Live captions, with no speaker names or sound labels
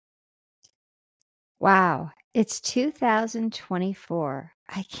Wow, it's 2024.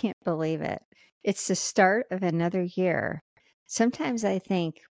 I can't believe it. It's the start of another year. Sometimes I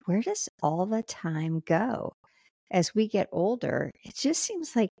think, where does all the time go? As we get older, it just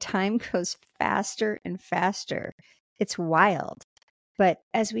seems like time goes faster and faster. It's wild. But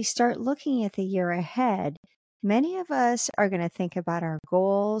as we start looking at the year ahead, many of us are going to think about our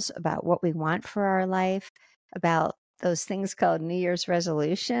goals, about what we want for our life, about those things called New Year's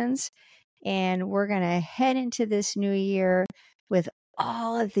resolutions. And we're going to head into this new year with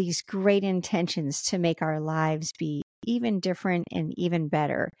all of these great intentions to make our lives be even different and even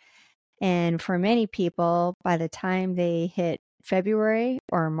better. And for many people, by the time they hit February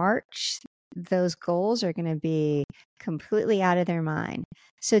or March, those goals are going to be completely out of their mind.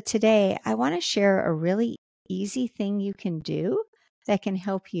 So today, I want to share a really easy thing you can do that can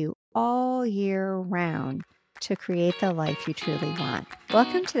help you all year round to create the life you truly want.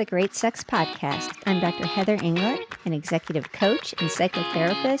 Welcome to the Great Sex Podcast. I'm Dr. Heather Englert, an executive coach and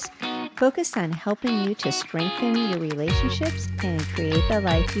psychotherapist focused on helping you to strengthen your relationships and create the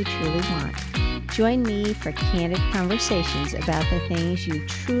life you truly want. Join me for candid conversations about the things you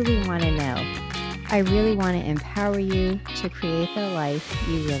truly want to know. I really want to empower you to create the life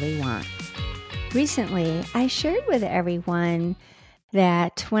you really want. Recently, I shared with everyone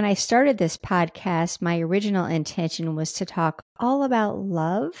that when I started this podcast, my original intention was to talk all about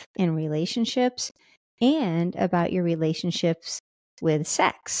love and relationships and about your relationships with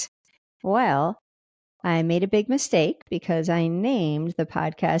sex. Well, I made a big mistake because I named the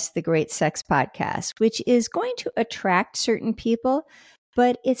podcast The Great Sex Podcast, which is going to attract certain people,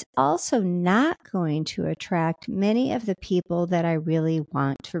 but it's also not going to attract many of the people that I really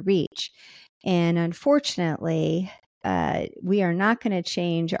want to reach. And unfortunately, we are not going to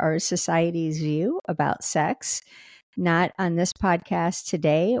change our society's view about sex. Not on this podcast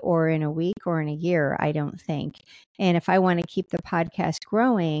today or in a week or in a year, I don't think. And if I want to keep the podcast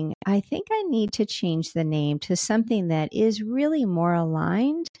growing, I think I need to change the name to something that is really more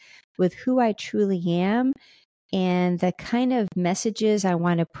aligned with who I truly am and the kind of messages I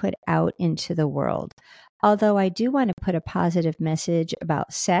want to put out into the world. Although I do want to put a positive message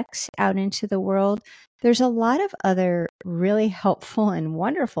about sex out into the world, there's a lot of other really helpful and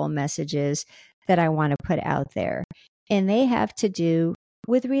wonderful messages that I want to put out there. And they have to do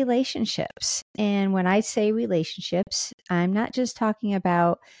with relationships. And when I say relationships, I'm not just talking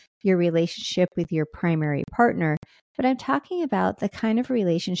about your relationship with your primary partner, but I'm talking about the kind of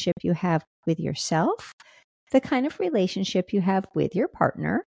relationship you have with yourself, the kind of relationship you have with your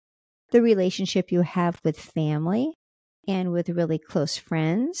partner, the relationship you have with family and with really close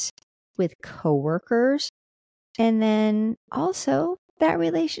friends, with coworkers, and then also that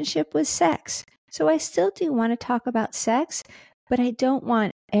relationship with sex. So I still do want to talk about sex, but I don't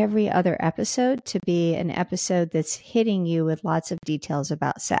want every other episode to be an episode that's hitting you with lots of details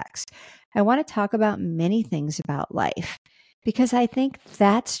about sex. I want to talk about many things about life because I think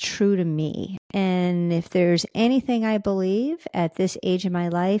that's true to me. And if there's anything I believe at this age of my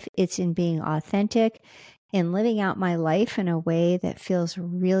life, it's in being authentic and living out my life in a way that feels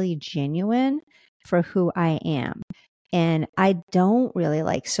really genuine for who I am. And I don't really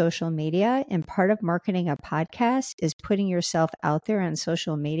like social media. And part of marketing a podcast is putting yourself out there on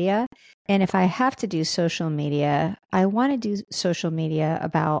social media. And if I have to do social media, I want to do social media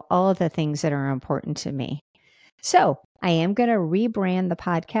about all of the things that are important to me. So I am going to rebrand the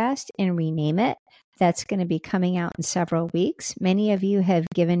podcast and rename it. That's going to be coming out in several weeks. Many of you have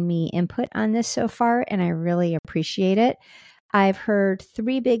given me input on this so far, and I really appreciate it. I've heard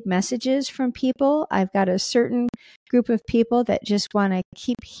 3 big messages from people. I've got a certain group of people that just want to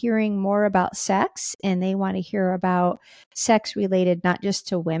keep hearing more about sex, and they want to hear about sex related not just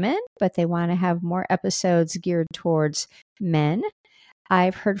to women, but they want to have more episodes geared towards men.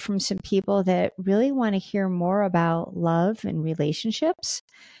 I've heard from some people that really want to hear more about love and relationships.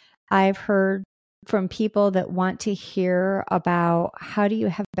 I've heard from people that want to hear about how do you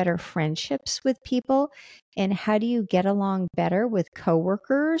have better friendships with people and how do you get along better with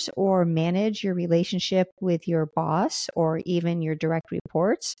coworkers or manage your relationship with your boss or even your direct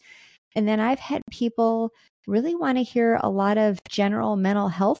reports. And then I've had people really want to hear a lot of general mental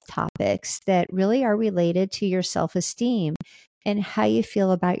health topics that really are related to your self-esteem and how you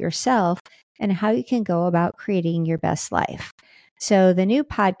feel about yourself and how you can go about creating your best life. So the new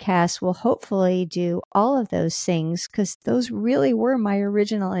podcast will hopefully do all of those things because those really were my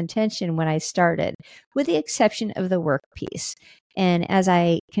original intention when I started, with the exception of the work piece. And as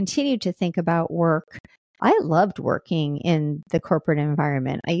I continued to think about work, I loved working in the corporate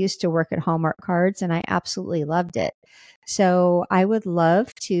environment. I used to work at Hallmark Cards and I absolutely loved it. So I would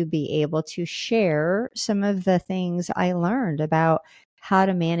love to be able to share some of the things I learned about how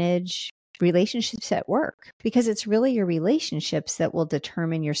to manage relationships at work, because it's really your relationships that will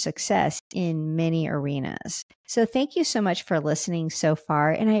determine your success in many arenas. So thank you so much for listening so far.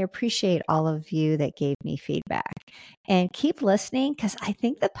 And I appreciate all of you that gave me feedback. And keep listening, because I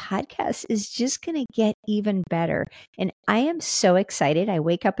think the podcast is just going to get even better. And I am so excited. I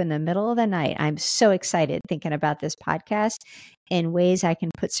wake up in the middle of the night. I'm so excited thinking about this podcast and ways I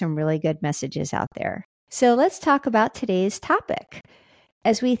can put some really good messages out there. So let's talk about today's topic.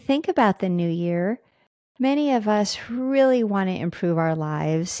 As we think about the new year, many of us really want to improve our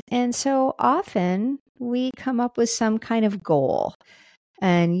lives. And so often we come up with some kind of goal.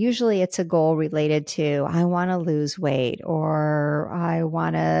 And usually it's a goal related to, I want to lose weight, or I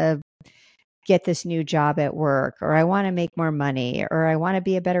want to get this new job at work, or I want to make more money, or I want to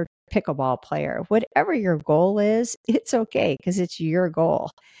be a better pickleball player. Whatever your goal is, it's okay because it's your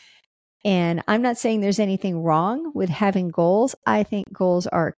goal. And I'm not saying there's anything wrong with having goals. I think goals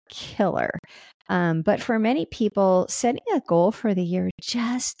are killer. But for many people, setting a goal for the year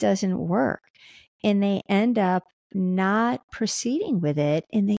just doesn't work. And they end up not proceeding with it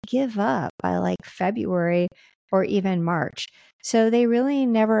and they give up by like February or even March. So they really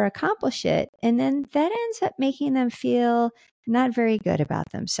never accomplish it. And then that ends up making them feel not very good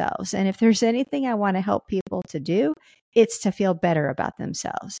about themselves. And if there's anything I want to help people to do, it's to feel better about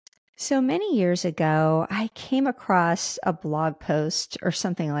themselves. So many years ago, I came across a blog post or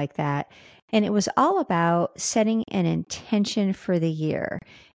something like that, and it was all about setting an intention for the year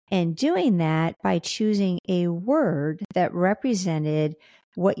and doing that by choosing a word that represented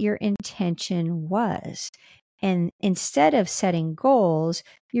what your intention was. And instead of setting goals,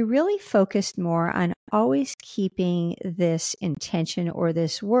 you really focused more on always keeping this intention or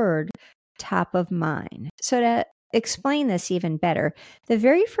this word top of mind. So to explain this even better, the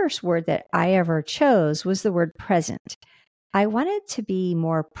very first word that I ever chose was the word present. I wanted to be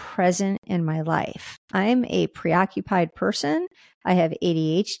more present in my life. I'm a preoccupied person. I have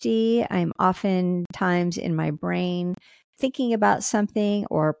ADHD. I'm oftentimes in my brain thinking about something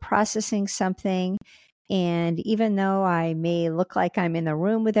or processing something. And even though I may look like I'm in the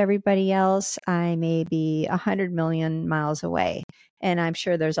room with everybody else, I may be 100 million miles away. And I'm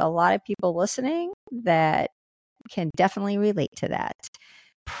sure there's a lot of people listening that can definitely relate to that.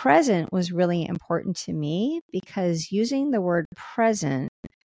 Present was really important to me because using the word present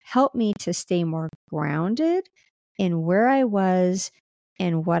helped me to stay more grounded in where I was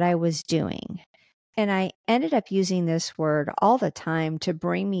and what I was doing. And I ended up using this word all the time to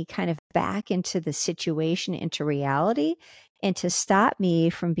bring me kind of back into the situation, into reality, and to stop me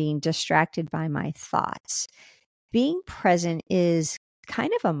from being distracted by my thoughts. Being present is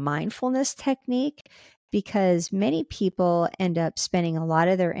kind of a mindfulness technique because many people end up spending a lot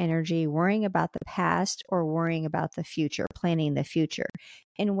of their energy worrying about the past or worrying about the future, planning the future.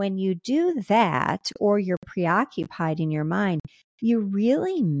 And when you do that, or you're preoccupied in your mind, you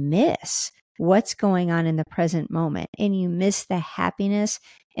really miss what's going on in the present moment. And you miss the happiness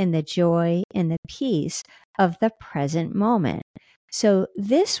and the joy and the peace of the present moment. So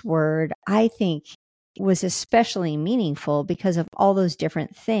this word, I think, was especially meaningful because of all those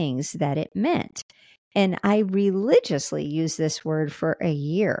different things that it meant. And I religiously used this word for a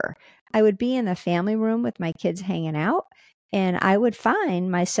year. I would be in the family room with my kids hanging out, and I would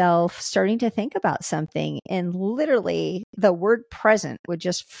find myself starting to think about something. And literally, the word present would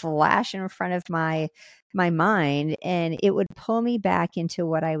just flash in front of my mind, and it would pull me back into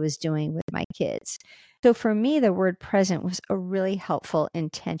what I was doing with my kids. So for me, the word present was a really helpful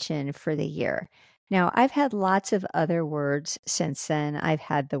intention for the year. Now, I've had lots of other words since then. I've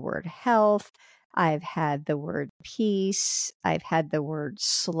had the word health. I've had the word peace. I've had the word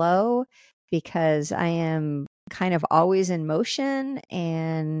slow because I am kind of always in motion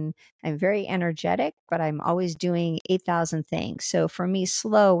and I'm very energetic, but I'm always doing 8,000 things. So for me,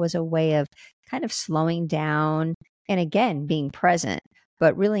 slow was a way of kind of slowing down and again, being present,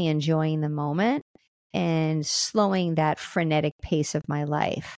 but really enjoying the moment and slowing that frenetic pace of my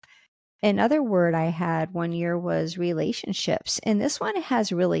life. Another word I had one year was relationships, and this one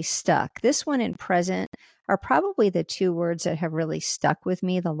has really stuck. This one and present are probably the two words that have really stuck with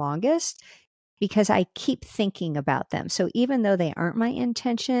me the longest because I keep thinking about them. So even though they aren't my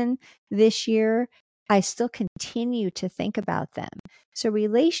intention this year, I still continue to think about them. So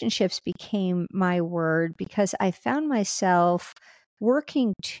relationships became my word because I found myself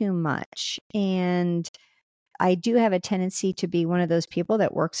working too much and I do have a tendency to be one of those people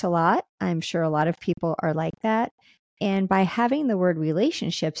that works a lot. I'm sure a lot of people are like that. And by having the word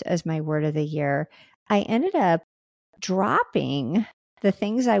relationships as my word of the year, I ended up dropping the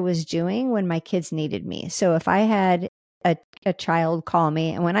things I was doing when my kids needed me. So if I had a child call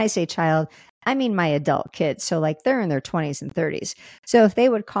me, and when I say child, I mean my adult kids. So like they're in their 20s and 30s. So if they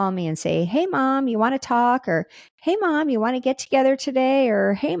would call me and say, "Hey mom, you want to talk?" or "Hey mom, you want to get together today?"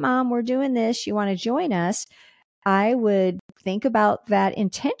 or "Hey mom, we're doing this. You want to join us?" I would think about that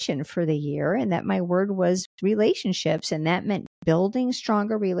intention for the year and that my word was relationships. And that meant building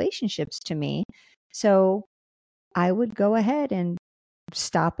stronger relationships to me. So I would go ahead and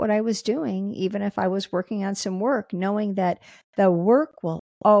stop what I was doing, even if I was working on some work, knowing that the work will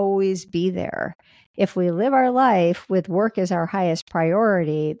always be there. If we live our life with work as our highest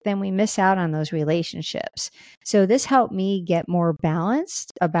priority, then we miss out on those relationships. So this helped me get more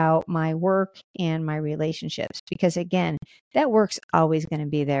balanced about my work and my relationships because again, that work's always going to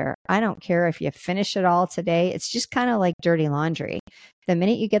be there. I don't care if you finish it all today. It's just kind of like dirty laundry. The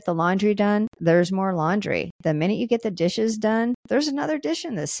minute you get the laundry done, there's more laundry. The minute you get the dishes done, there's another dish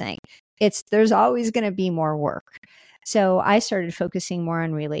in the sink. There's always going to be more work. So I started focusing more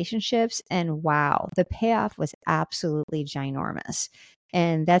on relationships and wow, the payoff was absolutely ginormous.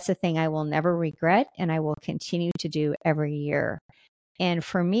 And that's a thing I will never regret and I will continue to do every year. And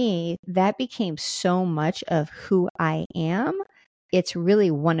for me, that became so much of who I am. It's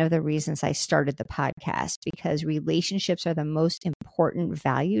really one of the reasons I started the podcast because relationships are the most important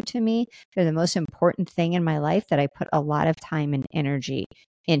value to me. They're the most important thing in my life that I put a lot of time and energy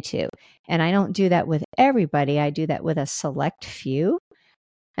into. And I don't do that with everybody. I do that with a select few.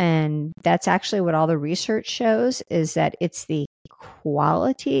 And that's actually what all the research shows is that it's the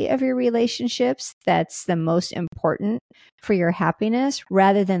quality of your relationships that's the most important for your happiness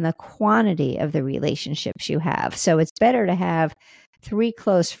rather than the quantity of the relationships you have. So it's better to have 3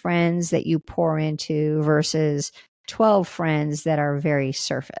 close friends that you pour into versus 12 friends that are very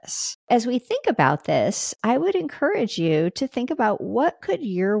surface. As we think about this, I would encourage you to think about what could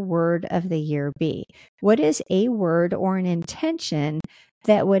your word of the year be? What is a word or an intention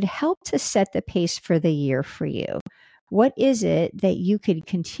that would help to set the pace for the year for you? What is it that you could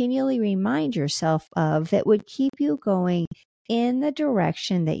continually remind yourself of that would keep you going in the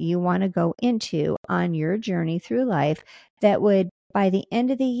direction that you want to go into on your journey through life that would, by the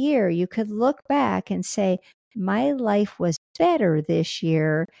end of the year, you could look back and say, my life was better this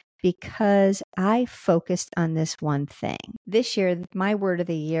year because I focused on this one thing. This year, my word of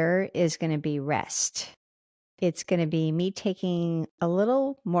the year is going to be rest. It's going to be me taking a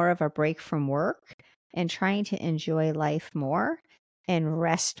little more of a break from work and trying to enjoy life more and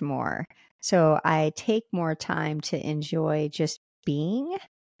rest more. So I take more time to enjoy just being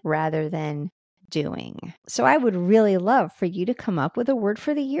rather than doing. So I would really love for you to come up with a word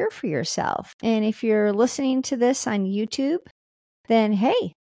for the year for yourself. And if you're listening to this on YouTube, then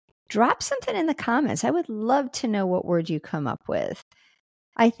hey, drop something in the comments. I would love to know what word you come up with.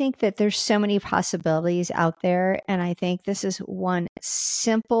 I think that there's so many possibilities out there. And I think this is one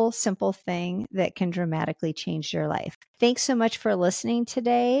simple thing that can dramatically change your life. Thanks so much for listening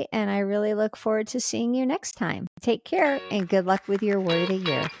today. And I really look forward to seeing you next time. Take care and good luck with your word of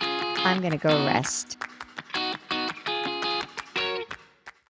the year. I'm going to go rest.